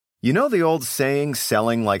You know the old saying,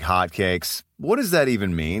 selling like hotcakes? What does that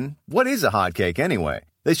even mean? What is a hotcake anyway?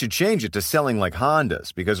 They should change it to selling like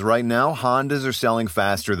Hondas, because right now Hondas are selling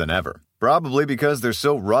faster than ever. Probably because they're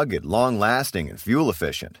so rugged, long-lasting, and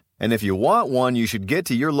fuel-efficient. And if you want one, you should get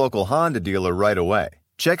to your local Honda dealer right away.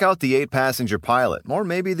 Check out the 8-passenger Pilot, or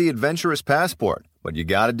maybe the adventurous Passport. But you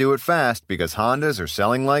gotta do it fast, because Hondas are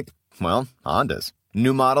selling like, well, Hondas.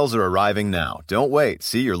 New models are arriving now. Don't wait.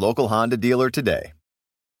 See your local Honda dealer today.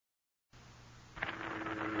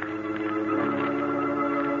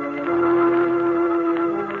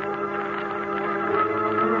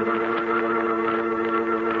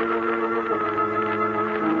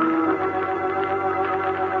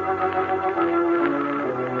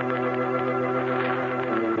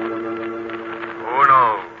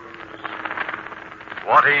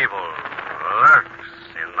 What evil lurks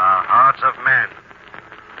in the hearts of men?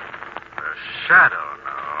 The shadow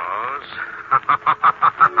knows.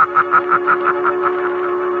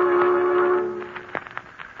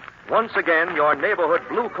 Once again, your neighborhood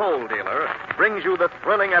blue coal dealer brings you the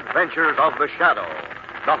thrilling adventures of the Shadow,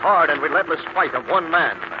 the hard and relentless fight of one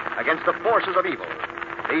man against the forces of evil.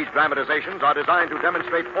 These dramatizations are designed to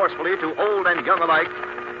demonstrate forcefully to old and young alike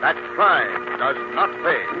that crime does not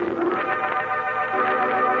pay.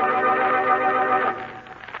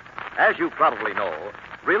 As you probably know,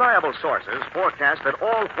 reliable sources forecast that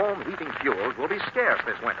all home heating fuels will be scarce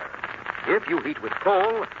this winter. If you heat with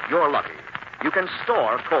coal, you're lucky. You can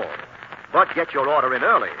store coal. But get your order in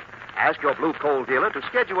early. Ask your blue coal dealer to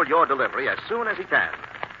schedule your delivery as soon as he can.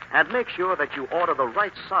 And make sure that you order the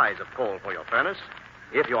right size of coal for your furnace.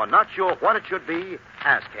 If you're not sure what it should be,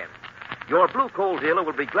 ask him. Your blue coal dealer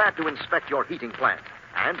will be glad to inspect your heating plant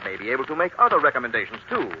and may be able to make other recommendations,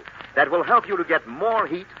 too, that will help you to get more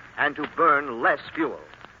heat and to burn less fuel.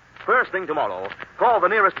 First thing tomorrow, call the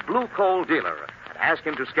nearest blue coal dealer and ask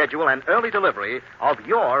him to schedule an early delivery of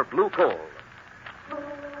your blue coal.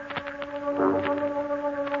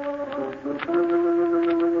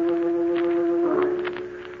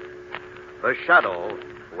 The Shadow,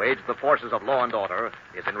 who aids the forces of law and order,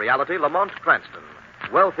 is in reality Lamont Cranston,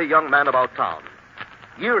 wealthy young man about town.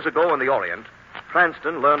 Years ago in the Orient,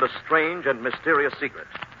 Cranston learned a strange and mysterious secret: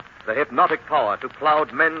 the hypnotic power to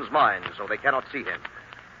cloud men's minds so they cannot see him.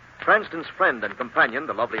 Cranston's friend and companion,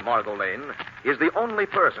 the lovely Margot Lane, is the only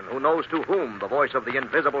person who knows to whom the voice of the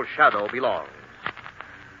invisible Shadow belongs.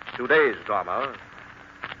 Today's drama,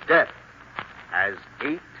 Death Has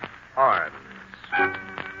 8 Arms.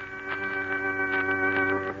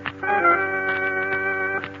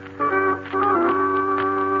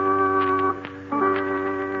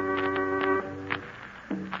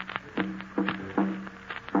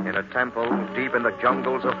 In a temple deep in the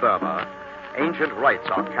jungles of Burma, ancient rites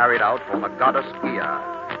are carried out for the goddess Ea,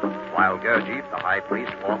 while Gurdjieff, the high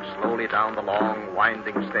priest, walks slowly down the long,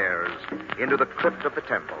 winding stairs into the crypt of the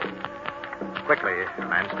temple. Quickly, a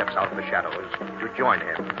man steps out of the shadows to join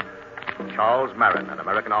him. Charles Marin, an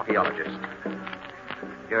American archaeologist.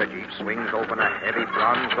 Gurdjieff swings open a heavy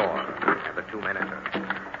bronze door, and the two men enter.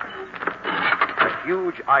 A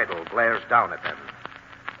huge idol glares down at them.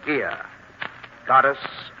 Ea, goddess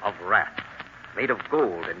of wrath, made of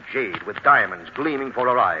gold and jade with diamonds gleaming for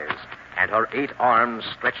her eyes, and her 8 arms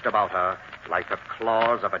stretched about her like the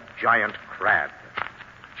claws of a giant crab.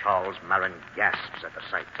 Charles Marin gasps at the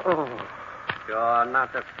sight. Oh, you're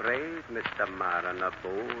not afraid, Mr. Marin. A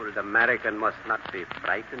bold American must not be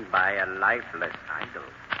frightened by a lifeless idol.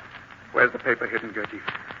 Where's the paper hidden, Gurdjieff?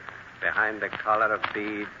 Behind the collar of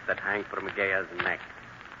beads that hang from Gea's neck.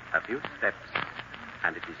 A few steps,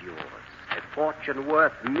 and it is yours. A fortune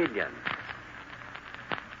worth millions.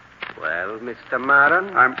 Well, Mr.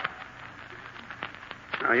 Marin?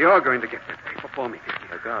 Now, you're going to get that paper for me,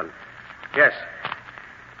 Gurdjieff. A gun? Yes.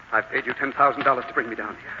 I've paid you $10,000 to bring me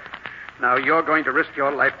down here. Now, you're going to risk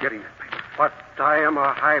your life getting that paper. But I am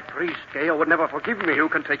a high priest. Gea would never forgive me. You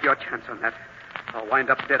can take your chance on that. I'll wind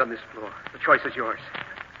up dead on this floor. The choice is yours.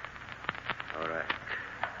 All right.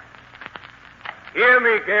 Hear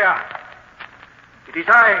me, Gea. It is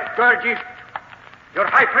I, Gurdjieff, your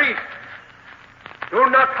high priest. Do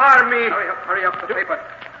not harm me. Hurry up, the paper.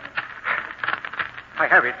 I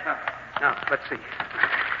have it. Now, let's see.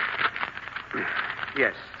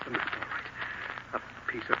 Yes, the map, all right.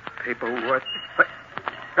 A piece of paper worth...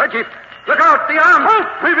 Gurdjieff, look out, the arm!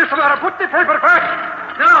 Help me, Mr. Lara. Put the paper back.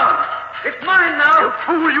 No, it's mine now. You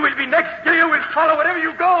fool, you will be next. Gea will follow wherever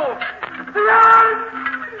you go. Run!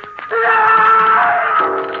 Run!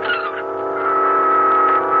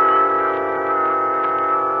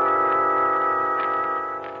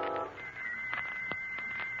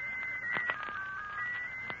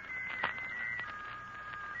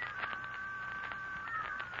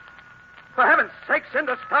 For heaven's sake,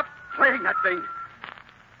 Cinder, stop playing that thing.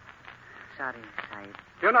 Sorry, Sahib.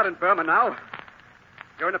 You're not in Burma now.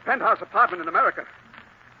 You're in a penthouse apartment in America.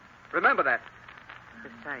 Remember that. The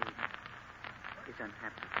Sahib is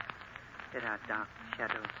unhappy. There are dark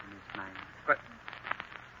shadows in his mind. What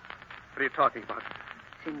are you talking about?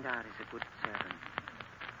 Sindar is a good servant.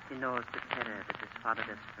 He knows the terror that has followed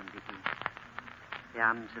us from the east. The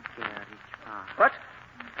arms of Gaya reach far. What?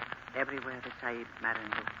 Everywhere the Sahib Maran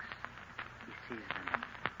looks, he sees them.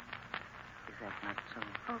 Is that not so?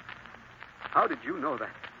 Oh. How did you know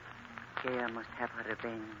that? Gaya must have her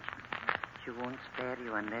revenge. She won't spare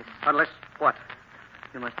you unless... Unless what?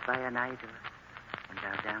 You must buy an idol and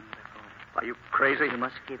bow down before it. Are you crazy? You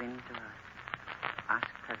must give in to her. Ask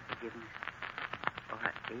her forgiveness. Or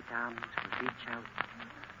her 8 arms will reach out,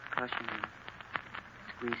 crushing you,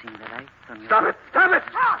 squeezing the life from you. Stop it! Stop it!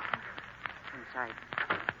 Inside.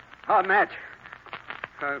 Oh, Madge.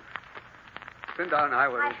 Sindar and I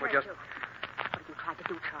were just... You. What are you trying to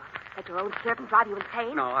do, Charles? Let your own servant drive you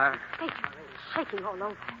insane? No, I... Hey, you're really shaking all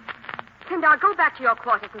over. Sindar, go back to your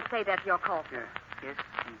quarters and say that to your call. Yeah. Yes,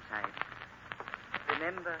 inside.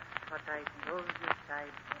 Remember what I told you,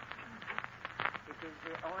 Sahib. It is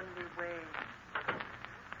the only way.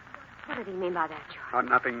 What did he mean by that, Charles? Oh,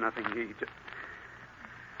 nothing. He just...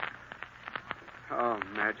 Oh,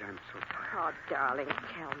 Madge, I'm so tired. Oh, darling,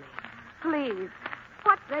 tell me. Please.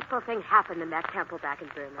 What dreadful thing happened in that temple back in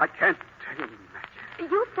Burma? I can't tell you, Madge.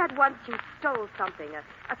 You said once you stole something,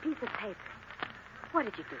 a piece of paper. What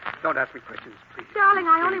did you do? Don't ask me questions, please. Darling,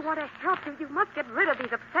 I Please. only want to help you. You must get rid of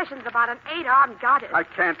these obsessions about an 8-armed goddess. I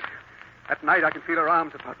can't. At night, I can feel her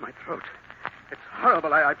arms about my throat. It's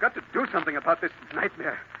horrible. I've got to do something about this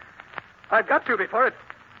nightmare. I've got to before it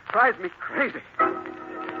drives me crazy.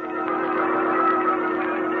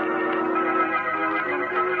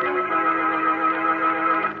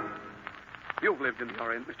 You've lived in the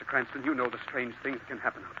Orient, Mr. Cranston. You know the strange things that can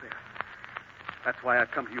happen out there. That's why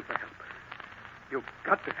I've come to you for help. You've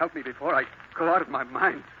got to help me before I go out of my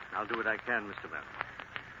mind. I'll do what I can, Mr. Maron.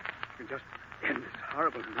 You can just end this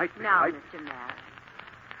horrible nightmare. Now, Mr. Maron.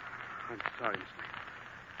 I'm sorry, Miss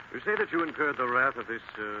Lane. You say that you incurred the wrath of this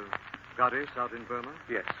goddess out in Burma?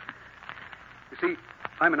 Yes. You see,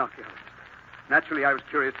 I'm an archaeologist. Naturally, I was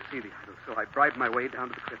curious to see the idol, so I bribed my way down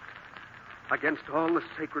to the crypt. Against all the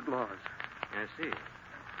sacred laws. I see.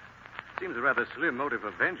 Seems a rather slim motive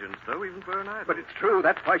of vengeance, though, even for an idol. But it's true.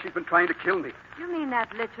 That's why she's been trying to kill me. You mean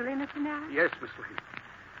that literally, Mr. Maron? Yes, Miss Lane.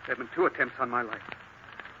 There have been 2 attempts on my life.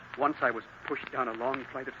 Once I was pushed down a long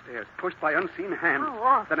flight of stairs, pushed by unseen hands. Oh,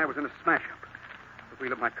 awful. Then I was in a smash-up. The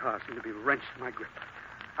wheel of my car seemed to be wrenched from my grip.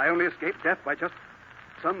 I only escaped death by just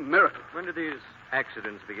some miracle. When did these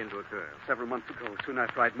accidents begin to occur? Several months ago, soon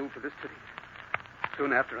after I'd moved to this city.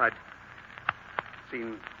 Soon after I'd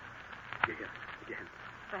seen Gaya again.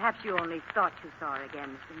 Perhaps you only thought you saw her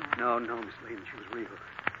again, Mr. Maron. No, Miss Lane, she was real.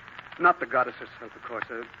 Not the goddess herself, of course.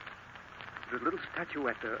 The little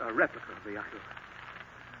statuette, a replica of the idol.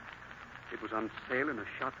 It was on sale in a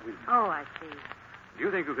shop window. Oh, I see. Do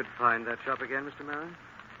you think you could find that shop again, Mr. Maron?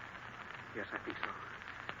 Yes, I think so.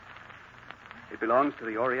 It belongs to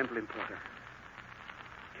the Oriental importer,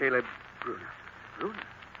 Caleb Gruner. Gruner?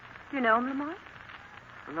 Do you know him, Lamont?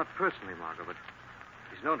 Well, not personally, Margot, but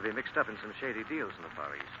he's known to be mixed up in some shady deals in the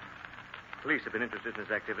Far East. Police have been interested in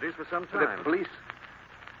his activities for some time. The police?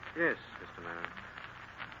 Yes, Mr. Maron.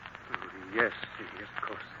 Oh, yes, of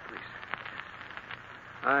course, the police.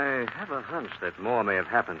 I have a hunch that more may have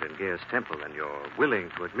happened in Gaya's temple than you're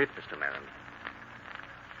willing to admit, Mr. Maron.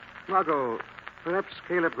 Margot, perhaps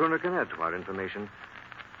Caleb Gruner can add to our information.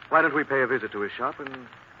 Why don't we pay a visit to his shop and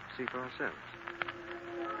see for ourselves?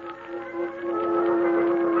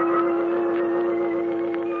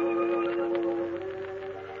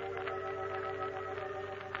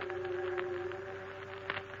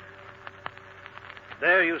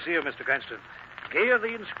 There you see her, Mr. Cranston. Gaya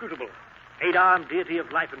the Inscrutable, 8-armed deity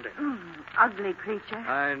of life and death. Ugly creature.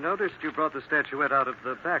 I noticed you brought the statuette out of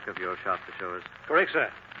the back of your shop to show us. Correct, sir.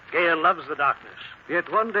 Gaya loves the darkness.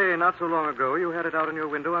 Yet one day, not so long ago, you had it out in your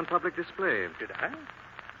window on public display. Did I?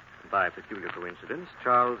 By a peculiar coincidence,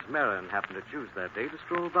 Charles Maron happened to choose that day to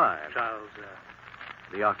stroll by. Charles,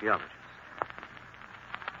 The archaeologist.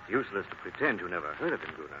 It's useless to pretend you never heard of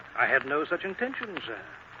him, Gruner. I had no such intention, sir.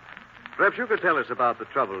 Perhaps you could tell us about the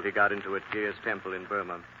trouble he got into at Gaya's temple in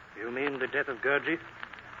Burma. You mean the death of Gurjeet,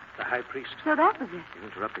 the high priest? So that was it.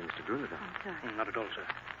 You're interrupting Mr. Gruner, though. I'm sorry. Not at all, sir.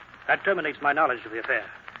 That terminates my knowledge of the affair.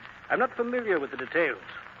 I'm not familiar with the details.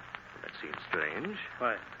 That seems strange.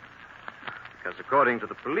 Why? Because according to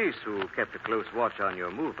the police who kept a close watch on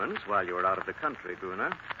your movements while you were out of the country,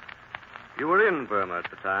 Gruner, You were in Burma at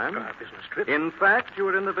the time. A business trip. In fact, you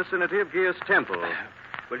were in the vicinity of Gear's temple.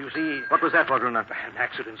 Well, you see... What was that for, Gruner? An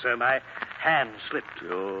accident, sir. My hand slipped.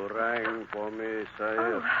 You rang for me,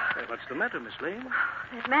 Sahib. What's the matter, Miss Lane?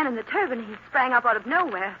 That man in the turban, he sprang up out of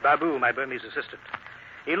nowhere. Babu, my Burmese assistant.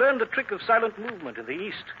 He learned the trick of silent movement in the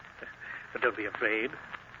East. But don't be afraid.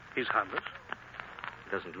 He's harmless. He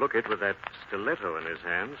doesn't look it with that stiletto in his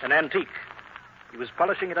hands. An antique. He was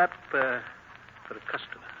polishing it up for a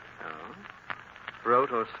customer. Oh?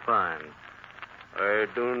 Throat or spine? I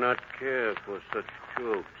do not care for such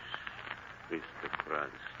jokes, Mr.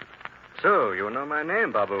 Cranston. So, you know my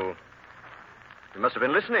name, Babu. You must have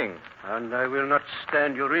been listening. And I will not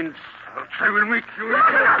stand your insults. I will make you...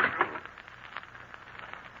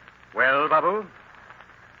 Well, Babu?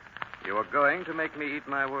 You are going to make me eat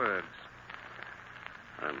my words.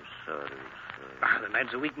 I'm sorry, sir. The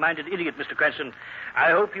man's a weak-minded idiot, Mr. Cranston.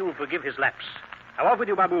 I hope you will forgive his lapse. Now, off with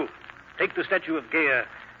you, Babu. Take the statue of Gaya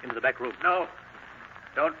into the back room. No.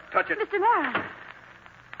 Don't touch it. Mr. Marin.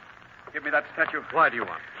 Give me that statue. Why do you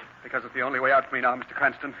want it? Because it's the only way out for me now, Mr.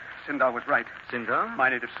 Cranston. Sindar was right. Sindar? My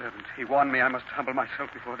native servant. He warned me I must humble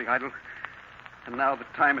myself before the idol. And now the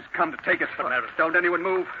time has come to take it. Marin. Don't anyone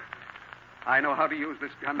move. I know how to use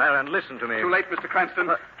this gun. Marin, listen to me. Too late, Mr.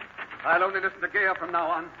 Cranston. I'll only listen to Gaya from now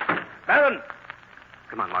on. Baron!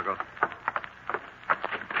 Come on, Margot.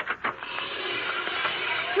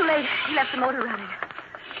 Too late. He left the motor running.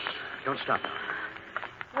 Don't stop.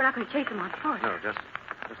 We're not going to chase him on foot. No, just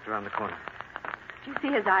around the corner. Did you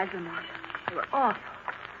see his eyes, Lamont? They were awful.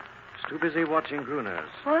 He's too busy watching Gruner's.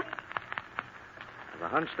 What? I have a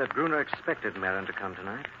hunch that Gruner expected Marin to come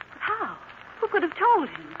tonight. But how? Who could have told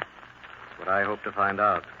him? That's what I hope to find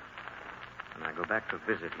out when I go back to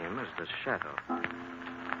visit him as the Shadow.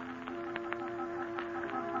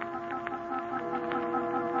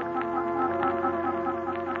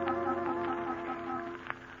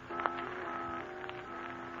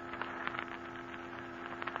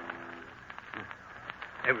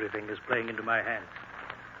 Everything is playing into my hands.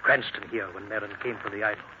 Cranston here when Marin came for the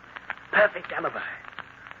idol. Perfect alibi.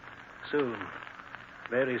 Soon,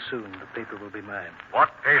 very soon, the paper will be mine. What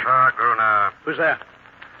paper, Gruner? Who's there?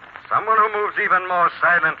 Someone who moves even more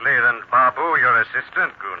silently than Babu, your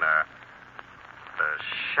assistant, Gruner. The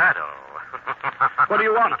Shadow. What do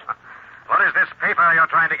you want? What is this paper you're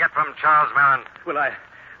trying to get from Charles Marin? Well,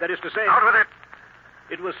 that is to say... Out with it.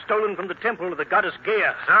 It was stolen from the temple of the goddess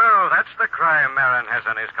Gaya. So, that's the crime Marin has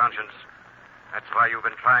on his conscience. That's why you've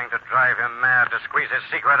been trying to drive him mad, to squeeze his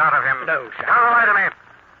secret out of him. No, Shadow. Now, lie to me.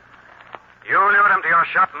 You lured him to your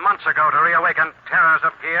shop months ago to reawaken terrors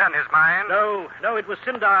of Gaya in his mind? No, it was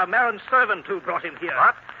Sindar, Marin's servant, who brought him here.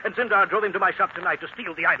 What? And Sindar drove him to my shop tonight to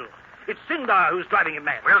steal the idol. It's Sindar who's driving him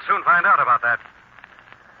mad. We'll soon find out about that.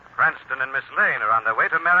 Cranston and Miss Lane are on their way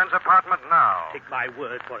to Marin's apartment now. Take my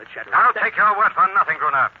word for it, Shadow. I'll take your word for nothing,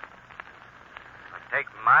 Gruner. But take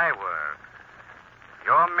my word.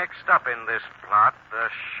 You're mixed up in this plot. The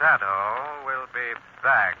Shadow will be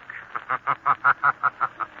back.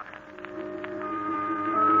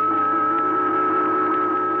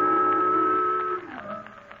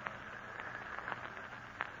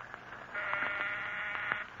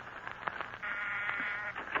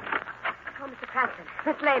 Cranston.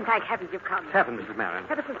 Miss Lane, thank heavens you've come. What's happened, Mrs. Marin?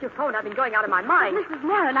 Ever since you phoned, I've been going out of my mind. Mrs.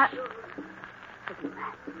 Marin, Listen,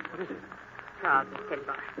 Matt. What is it? Charles and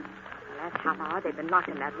Sindar. The last half hour, they've been locked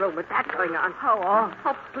in that room with that going on.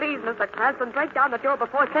 Oh, please, Mr. Cranston, break down the door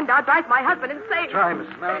before Sindar drives my husband insane. Try,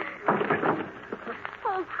 Mrs. Marin.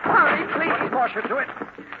 Oh, hurry, please. Force her to it.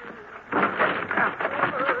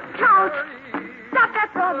 Charles! Stop that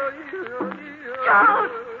drum!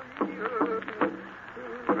 Charles!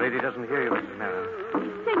 Brady doesn't hear you, Mrs. Marin.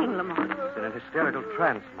 He's singing, Lamont. He's in an hysterical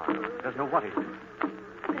trance, Margot. He doesn't know what he's doing.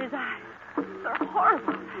 But his eyes, they're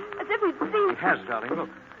horrible. As if we'd seen... He has, darling. Look.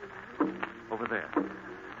 Over there.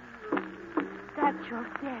 That's your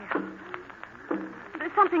scale.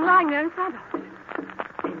 There's something lying there in front of us.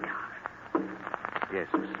 Sindar. Yes,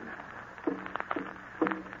 Mrs.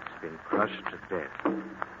 Marin. It's been crushed to death.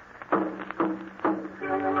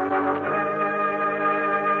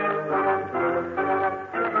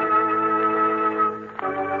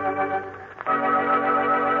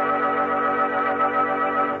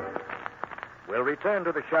 We'll return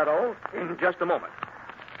to the Shadow in just a moment.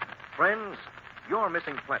 Friends, you're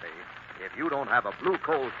missing plenty if you don't have a Blue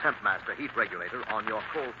Coal Tempmaster heat regulator on your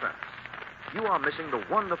coal furnace. You are missing the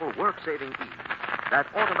wonderful work-saving ease that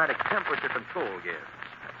automatic temperature control gives.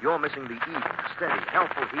 You're missing the even, steady,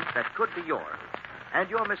 helpful heat that could be yours. And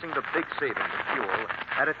you're missing the big savings in fuel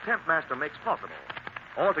that a Tempmaster makes possible.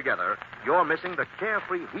 Altogether, you're missing the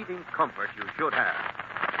carefree heating comfort you should have.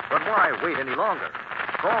 But why wait any longer?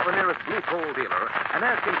 Call the nearest blue coal dealer and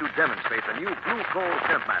ask him to demonstrate the new Blue Coal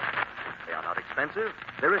Temp Master. They are not expensive.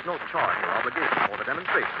 There is no charge or obligation for the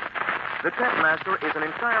demonstration. The Temp Master is an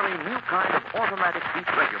entirely new kind of automatic heat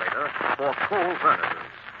regulator for coal furnaces.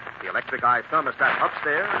 The electric eye thermostat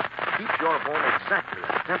upstairs keeps your home exactly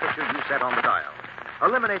at the temperature you set on the dial,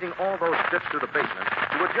 eliminating all those trips to the basement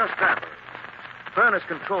to adjust dampers. Furnace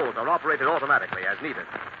controls are operated automatically as needed,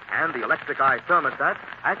 and the electric eye thermostat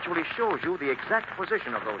actually shows you the exact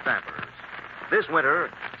position of those dampers. This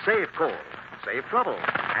winter, save coal, save trouble,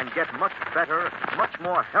 and get much better, much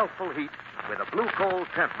more healthful heat with a Blue Coal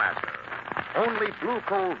Temp Master. Only Blue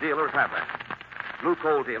Coal dealers have them. Blue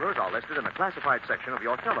Coal dealers are listed in the classified section of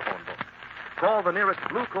your telephone book. Call the nearest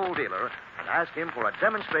Blue Coal dealer and ask him for a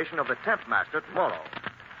demonstration of the Temp Master tomorrow.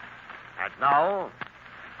 And now,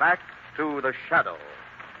 back to the Shadow.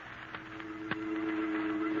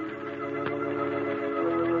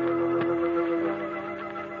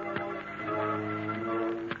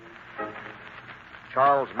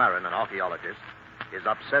 Charles Marin, an archaeologist, is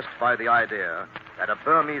obsessed by the idea that a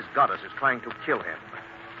Burmese goddess is trying to kill him.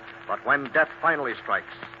 But when death finally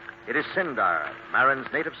strikes, it is Sindar, Marin's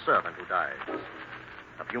native servant, who dies.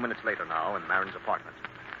 A few minutes later now, in Marin's apartment,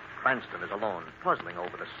 Cranston is alone, puzzling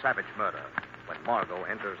over the savage murder, when Margot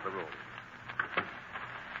enters the room.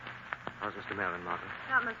 How's Mr. Marin, Margot?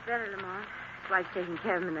 Not much better, Lamont. His wife's taking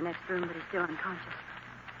care of him in the next room, but he's still unconscious.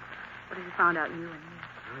 What have you found out in you and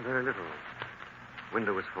me? Very little.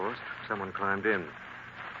 Window was forced. Someone climbed in.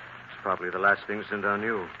 It's probably the last thing Sindar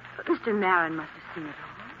knew. But Mr. Marin must have seen it all.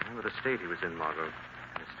 Remember the state he was in, Margot.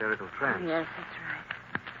 An hysterical trance. Oh, yes, that's right.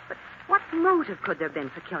 But what motive could there have been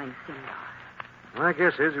for killing Sindar? My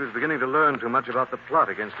guess is he was beginning to learn too much about the plot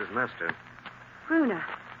against his master. Gruner.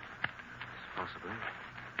 Possibly.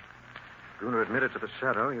 Gruner admitted to the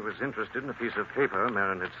Shadow he was interested in a piece of paper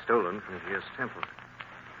Marin had stolen from Gear's temple.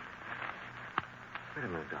 Wait a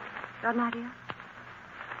minute, Doc. Got an idea?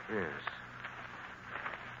 Yes.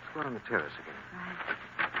 Let's go out on the terrace again. Right.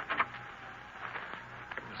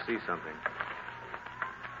 Let's see something.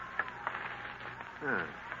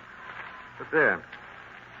 Up there.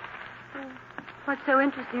 What's so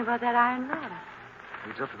interesting about that iron ladder?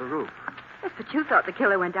 Leads up to the roof. Yes, but you thought the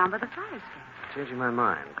killer went down by the fire escape. Changing my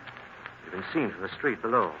mind. You've been seen from the street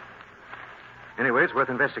below. Anyway, it's worth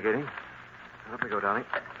investigating. Up we go, darling.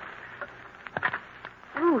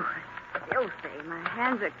 Ooh, it's filthy. My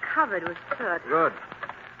hands are covered with soot. Good.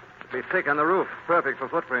 It'll be thick on the roof. Perfect for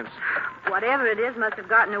footprints. Whatever it is must have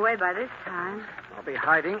gotten away by this time. I'll be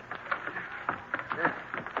hiding.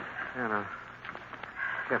 Yeah, now.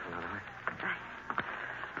 Careful now, darling.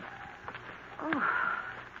 Oh,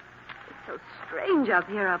 it's so strange up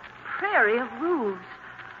here. A prairie of roofs.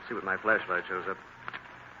 See what my flashlight shows up.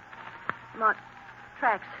 Mark,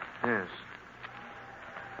 tracks. Yes.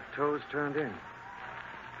 Toes turned in.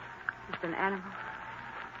 It's an animal.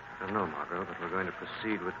 I don't know, Margot, but we're going to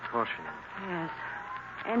proceed with caution. Yes.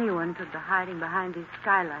 Anyone could be hiding behind these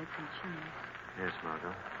skylights and chimneys. Yes,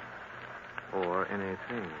 Margot. Or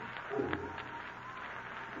anything.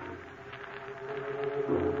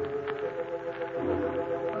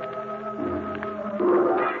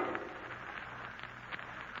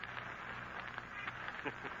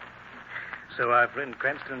 So our friend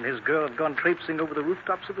Cranston and his girl have gone traipsing over the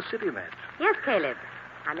rooftops of the city, Madge. Yes, Caleb.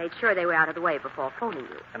 I made sure they were out of the way before phoning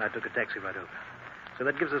you. And I took a taxi right over. So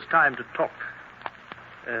that gives us time to talk.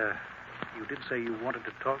 You did say you wanted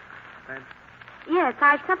to talk, Madge? Yes,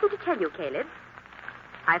 I've something to tell you, Caleb.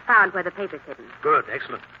 I found where the paper's hidden. Good,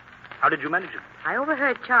 excellent. How did you manage it? I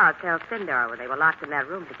overheard Charles tell Sindar when they were locked in that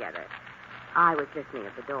room together. I was listening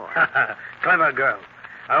at the door. Clever girl.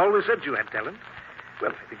 I always said you had talent.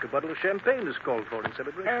 Well, I think a bottle of champagne is called for in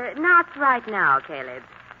celebration. Not right now, Caleb.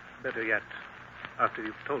 Better yet, after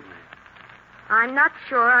you've told me. I'm not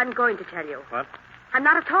sure I'm going to tell you. What? I'm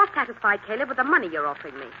not at all satisfied, Caleb, with the money you're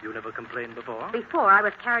offering me. You never complained before? Before, I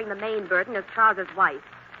was carrying the main burden as Charles's wife.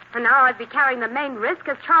 And now I'd be carrying the main risk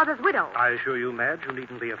as Charles's widow. I assure you, Madge, you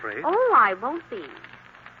needn't be afraid. Oh, I won't be.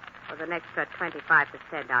 For an extra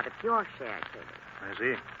 25% out of your share, Caleb. I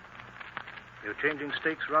see. You're changing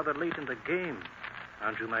stakes rather late in the game,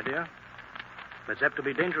 aren't you, my dear? It's apt to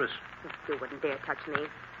be dangerous. You wouldn't dare touch me.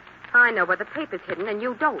 I know where the paper's hidden, and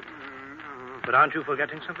you don't. But aren't you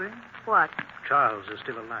forgetting something? What? Charles is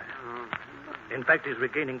still alive. In fact, he's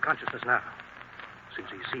regaining consciousness now. Since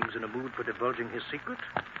he seems in a mood for divulging his secret,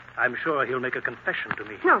 I'm sure he'll make a confession to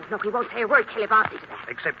me. No, he won't say a word, Caleb. I'll see to that.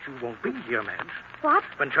 Except you won't be here, Madge. What?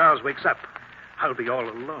 When Charles wakes up, I'll be all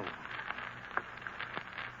alone.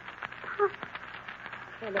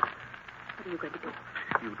 Caleb, what are you going to do?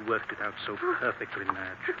 You'd worked it out so perfectly,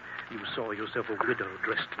 Madge. You saw yourself a widow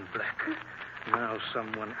dressed in black. Now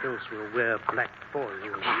someone else will wear black for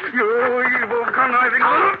you. You evil, conniving...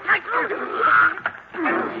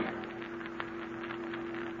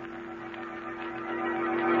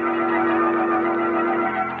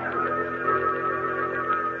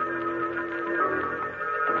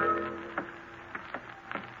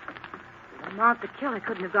 The killer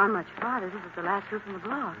couldn't have gone much farther. This is the last roof in the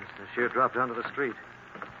block. It's the sheer drop down to the street.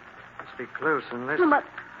 Must be close unless... Quiet,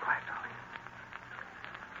 darling.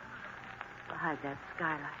 Behind that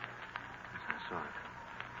skylight. Yes, I saw it.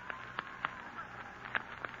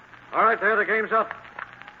 All right, there, the game's up.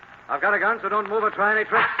 I've got a gun, so don't move or try any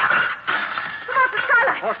tricks. Come out the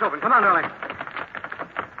skylight! Forced open. Come on, darling.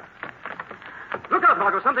 Look out,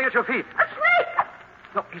 Margot. Something at your feet. A snake!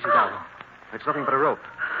 No, easy, darling. It's nothing but a rope.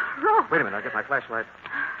 Rope? Wait a minute. I'll get my flashlight.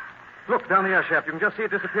 Look, down the air shaft. You can just see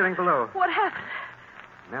it disappearing below. What happened?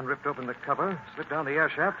 The man ripped open the cover, slipped down the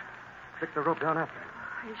air shaft, flicked the rope down after him.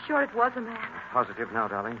 Are you sure it was a man? Positive now,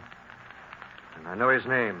 darling. And I know his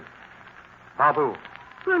name. Babu.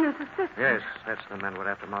 Bruno's assistant. Yes, that's the man we're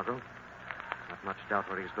after, Margot. Not much doubt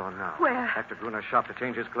where he's gone now. Where? Back to Bruno's shop to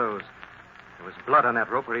change his clothes. There was blood on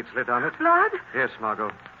that rope where he'd slid down it. Blood? Yes,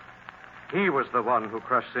 Margot. He was the one who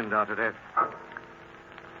crushed Sindar to death.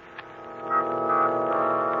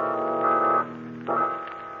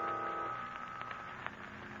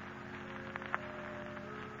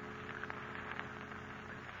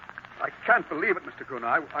 I can't believe it, Mr. Gruner.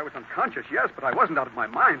 I was unconscious, yes, but I wasn't out of my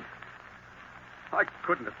mind. I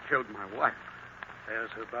couldn't have killed my wife.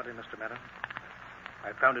 There's her body, Mr. Madden.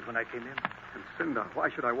 I found it when I came in. And Sindar, why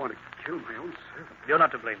should I want to kill my own servant? You're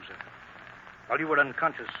not to blame, sir. While you were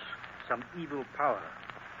unconscious, some evil power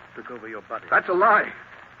took over your body. That's a lie.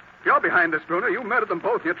 You're behind this, Bruner. You murdered them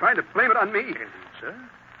both. You're trying to blame it on me. Indeed, sir.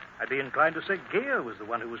 I'd be inclined to say Gea was the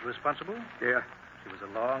one who was responsible. Yeah. She was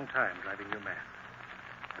a long time driving you mad.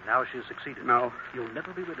 And now she's succeeded. No. You'll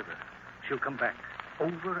never be rid of her. She'll come back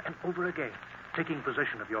over and over again, taking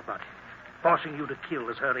possession of your body, forcing you to kill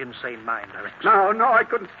as her insane mind directs. No, I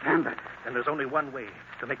couldn't stand that. And there's only one way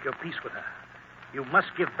to make your peace with her. You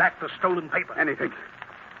must give back the stolen paper. Anything.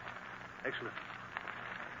 Excellent.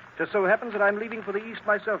 Just so happens that I'm leaving for the East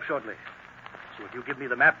myself shortly. So if you give me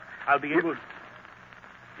the map, I'll be able...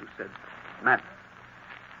 You said map.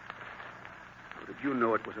 How did you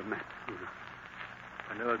know it was a map?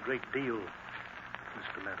 I know a great deal,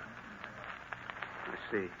 Mr. Madden. I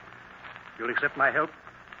see. You'll accept my help?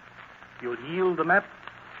 You'll yield the map?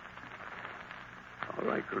 All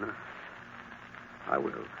right, Gruner. I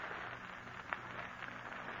will.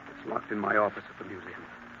 It's locked in my office at the museum.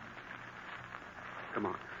 Come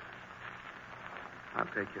on. I'll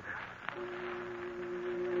take you there.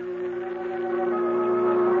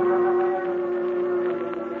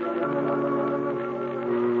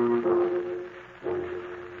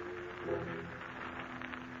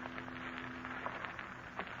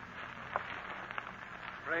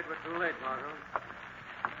 Afraid we're too late, Margot.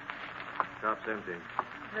 Shop's empty.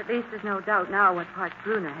 At least there's no doubt now what part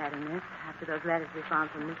Bruner had in this, after those letters we found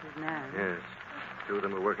from Mrs. Marin. Yes. Two of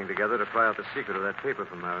them were working together to pry out the secret of that paper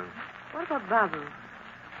from Marin. What about Babu?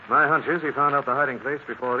 My hunch is he found out the hiding place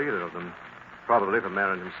before either of them. Probably from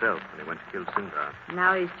Marin himself when he went to kill Sindar.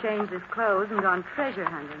 Now he's changed his clothes and gone treasure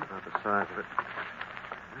hunting. About the size of it.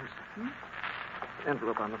 There's an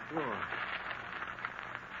envelope on the floor.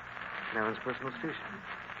 Marin's personal station.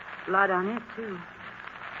 Blood on it, too.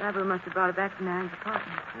 Babu must have brought it back to Marin's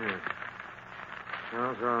apartment. Yes.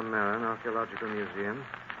 Charles R. Marin, Archaeological Museum.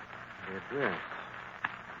 The address.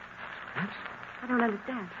 Yes? I don't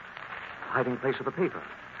understand. Hiding place of the paper.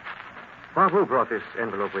 Babu brought this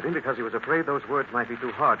envelope with him because he was afraid those words might be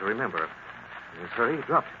too hard to remember. In his hurry, he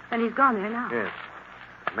dropped it. And he's gone there now. Yes.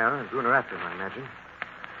 Marin and Bruner after him, I imagine.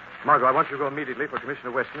 Margot, I want you to go immediately for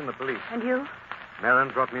Commissioner Weston and the police. And you?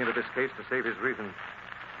 Marin brought me into this case to save his reason.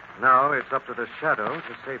 Now it's up to the Shadow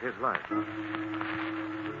to save his life.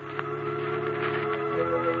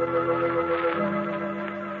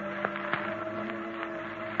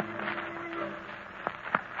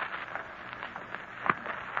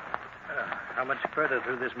 How much further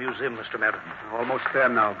through this museum, Mr. Madden? Almost there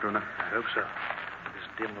now, Bruner. I hope so. In this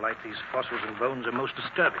dim light, these fossils and bones are most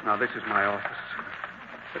disturbing. Now, this is my office.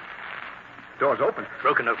 The door's open.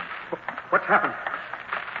 Broken open. What's happened?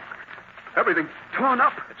 Everything's torn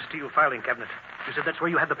up. That steel filing cabinet. You said that's where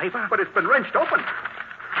you had the paper? But it's been wrenched open.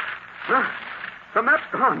 The map's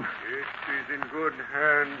gone. It is in good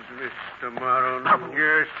hands, Mr. Maron. Babu.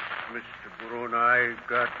 Yes, Mr. Bruno, I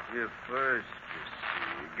got you first, you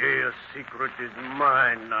see. Gaya's secret is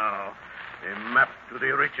mine now. A map to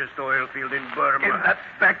the richest oil field in Burma. Give that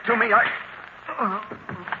back to me. That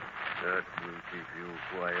will keep you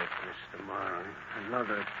quiet, Mr. Marlin.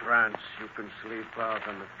 Another trance, you can sleep out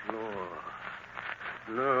on the floor.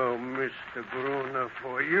 No, Mr. Gruner,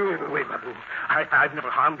 for you. Wait, Babu. I've never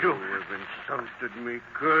harmed you. You have insulted me,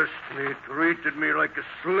 cursed me, treated me like a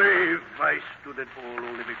slave. I stood at all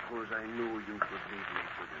only because I knew you could lead me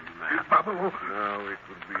to the man. Babu. Now it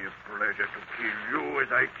would be a pleasure to kill you as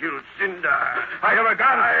I killed Sindar. I have a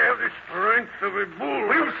gun. I have the strength of a bull.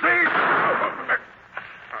 We'll see.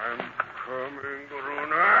 I'm coming,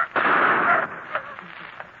 Gruner.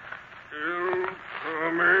 You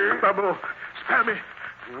coming? Babu, spare me.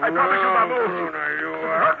 I promise you, Babu. Gruner, you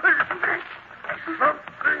are.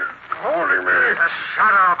 Something is calling me. The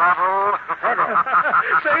Shadow, Babu.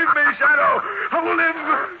 Save me, Shadow. Hold him.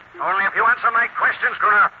 Only if you answer my questions,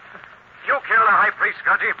 Gruner. You killed the High Priest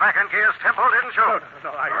Gurdjieff back in Gear's temple, didn't you?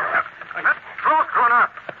 No, The truth, Gruner.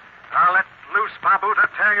 I'll let loose Babu to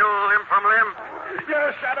tear you limb from limb.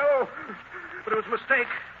 Yes, Shadow. But it was a mistake.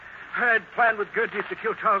 I had planned with Gurdjieff to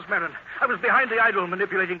kill Charles Merrin. I was behind the idol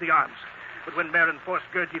manipulating the arms. But when Merrin forced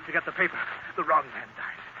Gurdjieff to get the paper, the wrong man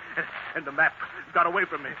died. And the map got away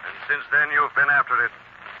from me. And since then, you've been after it.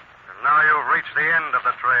 And now you've reached the end of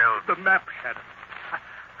the trail. The map, Shadow.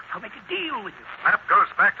 I'll make a deal with you. Map goes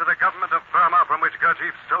back to the government of Burma from which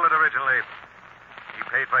Gurdjieff stole it originally. He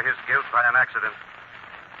paid for his guilt by an accident.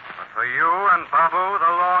 But for you and Babu,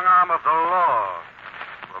 the long arm of the law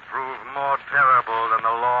will prove more terrible than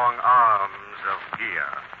the long arms of Gear.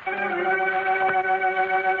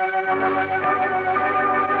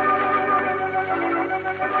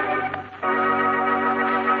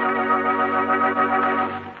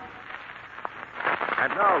 And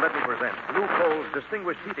now let me present Blue Coal's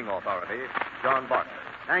distinguished heating authority, John Bartlett.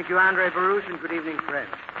 Thank you, Andre Baruch, and good evening, friends.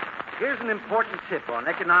 Here's an important tip on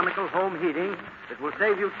economical home heating that will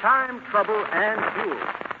save you time, trouble, and fuel.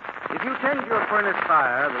 If you tend your furnace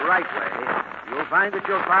fire the right way, you'll find that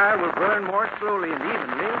your fire will burn more slowly and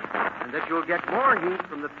evenly, and that you'll get more heat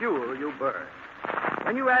from the fuel you burn.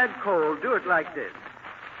 When you add coal, do it like this.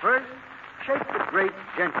 First, shake the grate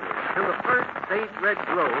gently until the first faint red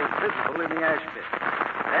glow is visible in the ash pit.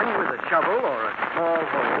 Then, with a shovel or a small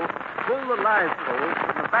hoe, pull the live coals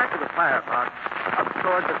from the back of the fire pot up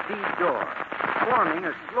toward the feed door, forming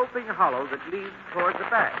a sloping hollow that leads toward the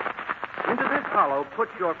back. Into this hollow, put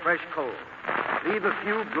your fresh coal. Leave a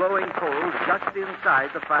few glowing coals just inside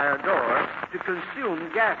the fire door to consume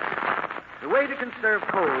gases. The way to conserve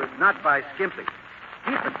coal is not by skimping.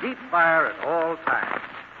 Keep a deep fire at all times.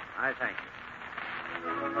 I thank you.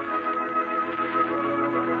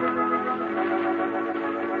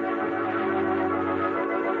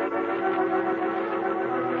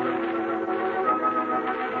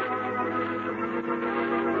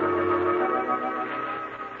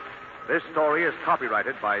 This story is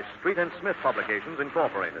copyrighted by Street and Smith Publications,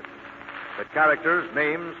 Incorporated. The characters,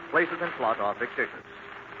 names, places, and plot are fictitious.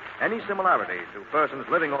 Any similarity to persons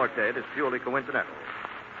living or dead is purely coincidental.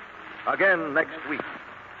 Again next week,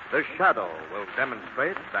 The Shadow will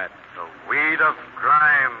demonstrate that the weed of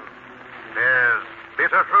crime bears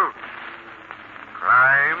bitter fruit.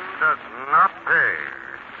 Crime does not pay.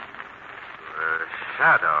 The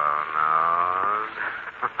Shadow knows.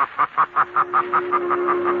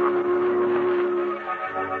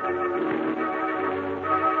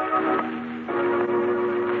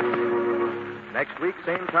 Next week,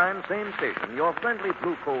 same time, same station, your friendly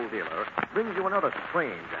Blue Coal dealer brings you another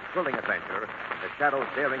strange and thrilling adventure, The Shadow's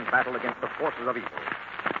daring battle against the forces of evil.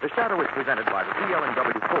 The Shadow is presented by the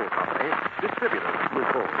PL&W Coal Company, distributors of Blue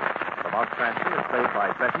Coal. The Mark Cranston is played by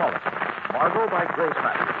Beth Mullen. Margot by Grace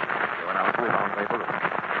Matthews. Your announcer is Andre Baruch.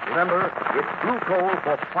 Remember, it's Blue Coal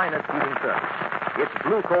for finest heating service. It's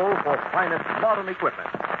Blue Coal for finest modern equipment.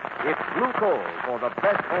 It's Blue Coal for the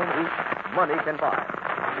best home heat money can buy.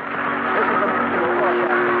 This is a Mutual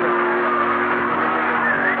Broadcasting System.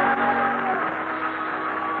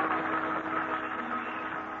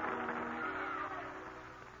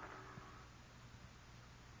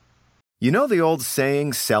 You know the old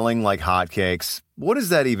saying, selling like hotcakes? What does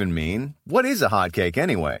that even mean? What is a hotcake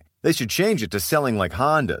anyway? They should change it to selling like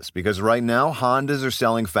Hondas, because right now Hondas are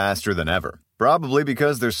selling faster than ever. Probably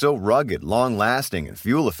because they're so rugged, long-lasting, and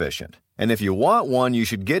fuel-efficient. And if you want one, you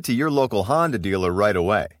should get to your local Honda dealer right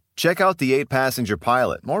away. Check out the 8-passenger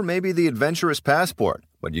Pilot, or maybe the adventurous Passport.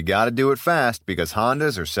 But you gotta do it fast, because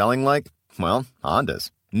Hondas are selling like, well,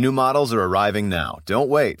 Hondas. New models are arriving now. Don't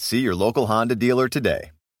wait. See your local Honda dealer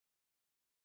today.